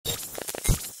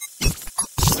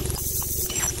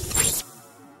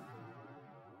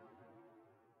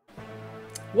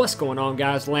What's going on,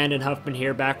 guys? Landon Huffman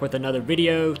here, back with another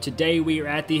video. Today we are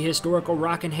at the historical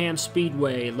Rockingham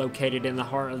Speedway located in the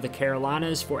heart of the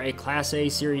Carolinas for a Class A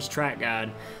Series track guide.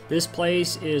 This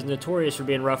place is notorious for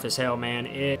being rough as hell, man.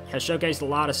 It has showcased a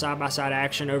lot of side-by-side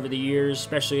action over the years,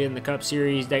 especially in the Cup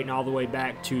Series dating all the way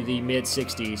back to the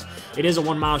mid-60s. It is a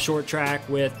 1 mile short track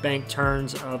with bank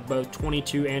turns of both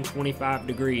 22 and 25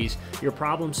 degrees. Your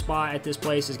problem spot at this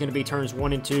place is going to be turns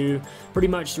 1 and 2 pretty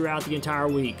much throughout the entire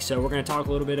week. So we're going to talk a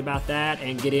little bit about that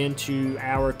and get into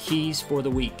our keys for the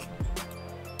week.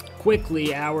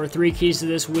 Quickly, our 3 keys to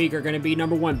this week are going to be: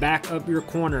 number 1, back up your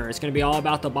corner. It's going to be all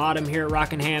about the bottom here at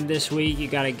Rockingham this week. You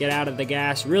got to get out of the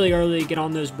gas really early, get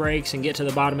on those brakes, and get to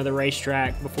the bottom of the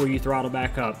racetrack before you throttle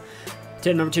back up.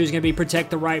 Tip number 2 is going to be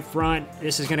protect the right front.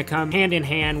 This is going to come hand in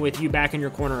hand with you backing your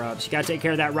corner up. So you got to take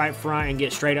care of that right front and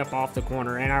get straight up off the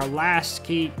corner. And our last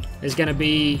key is going to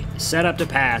be set up to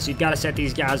pass. You've got to set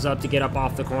these guys up to get up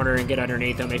off the corner and get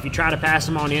underneath them. If you try to pass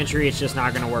them on entry, it's just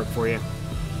not going to work for you.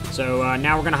 So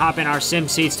now we're going to hop in our Sim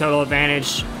Seats Total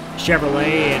Advantage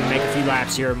Chevrolet and make a few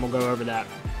laps here, and we'll go over that.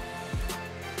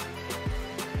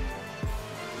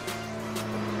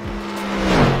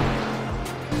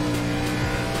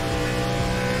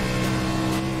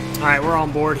 Alright, we're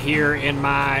on board here in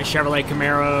my Chevrolet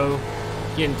Camaro,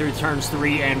 getting through turns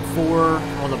 3 and 4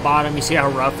 on the bottom. You see how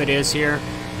rough it is here.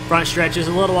 Front stretch is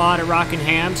a little odd at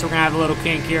Rockingham, so we're going to have a little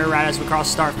kink here right as we cross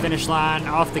the start-finish line.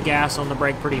 Off the gas on the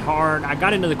brake pretty hard. I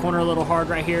got into the corner a little hard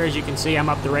right here. As you can see, I'm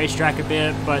up the racetrack a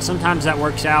bit, but sometimes that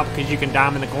works out because you can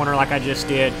dime in the corner like I just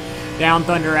did. Down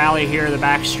Thunder Alley here, the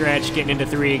back stretch, getting into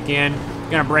 3 again.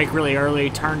 Going to brake really early,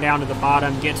 turn down to the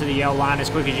bottom, get to the yellow line as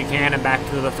quick as you can, and back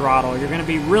to the throttle. You're going to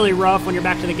be really rough when you're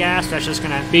back to the gas. That's just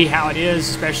going to be how it is,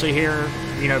 especially here,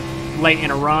 late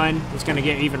in a run. It's going to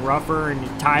get even rougher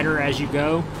and tighter as you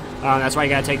go. That's why you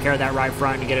got to take care of that right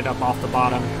front and get it up off the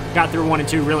bottom. Got through 1 and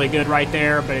 2 really good right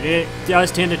there, but it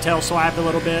does tend to tail slap a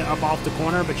little bit up off the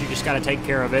corner, but you just got to take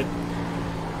care of it.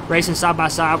 Racing side by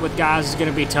side with guys is going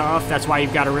to be tough. That's why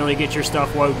you've got to really get your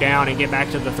stuff woke down and get back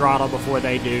to the throttle before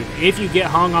they do. If you get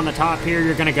hung on the top here,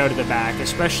 you're going to go to the back,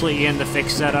 especially in the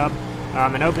fixed setup.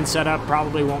 An open setup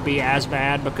probably won't be as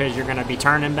bad because you're going to be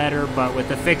turning better, but with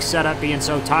the fixed setup being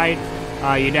so tight,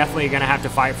 you're definitely going to have to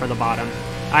fight for the bottom.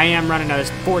 I am running a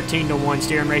 14-to-1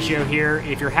 steering ratio here.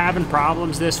 If you're having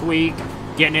problems this week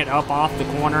getting it up off the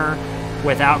corner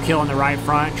without killing the right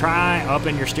front, try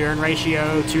upping your steering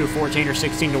ratio to a 14 or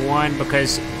 16 to 1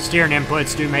 because steering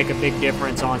inputs do make a big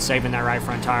difference on saving that right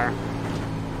front tire.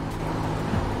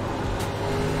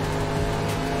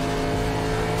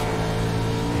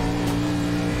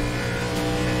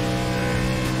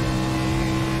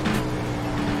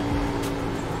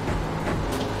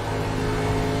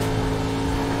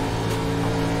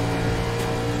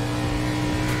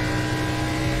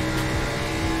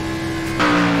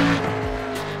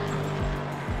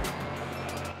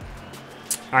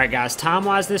 Alright guys,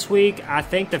 time-wise this week, I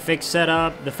think the fixed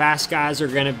setup, the fast guys are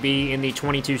going to be in the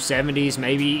 2270s.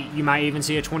 Maybe you might even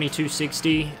see a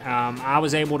 2260. I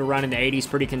was able to run in the 80s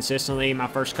pretty consistently my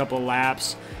first couple of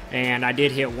laps, and I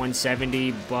did hit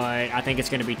 170, but I think it's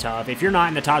going to be tough. If you're not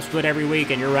in the top split every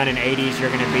week and you're running 80s, you're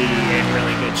going to be in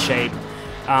really good shape.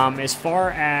 As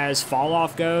far as fall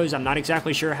off goes, I'm not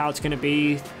exactly sure how it's going to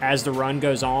be as the run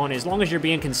goes on. As long as you're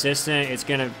being consistent, it's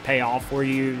going to pay off for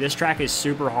you. This track is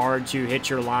super hard to hit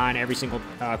your line every single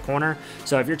corner.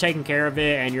 So if you're taking care of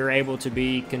it and you're able to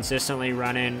be consistently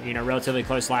running, relatively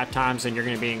close lap times, then you're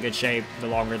going to be in good shape the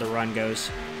longer the run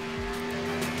goes.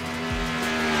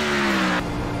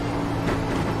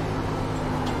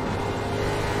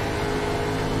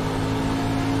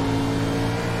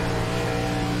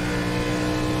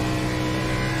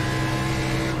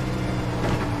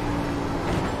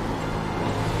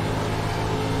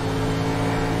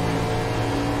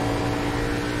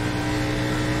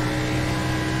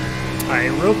 Alright,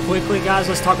 real quickly guys,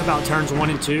 let's talk about turns 1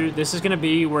 and 2. This is going to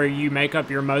be where you make up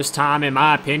your most time, in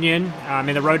my opinion.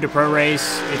 In the Road to Pro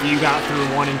race, if you got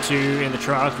through 1 and 2 in the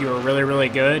truck, you were really, really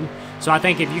good. So I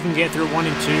think if you can get through 1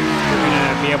 and 2, you're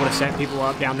going to be able to set people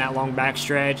up down that long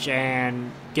backstretch and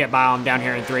get by them down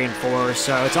here in 3 and 4.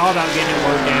 So it's all about getting it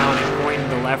low down and pointing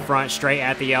the left front straight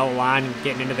at the yellow line and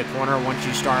getting into the corner once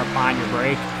you start applying your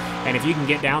brake. And if you can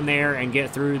get down there and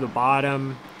get through the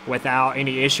bottom without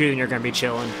any issue, then you're going to be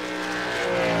chilling.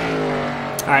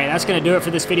 Alright, that's going to do it for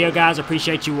this video, guys. I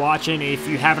appreciate you watching. If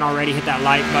you haven't already, hit that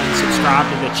like button,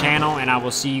 subscribe to the channel, and I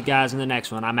will see you guys in the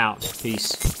next one. I'm out.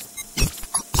 Peace.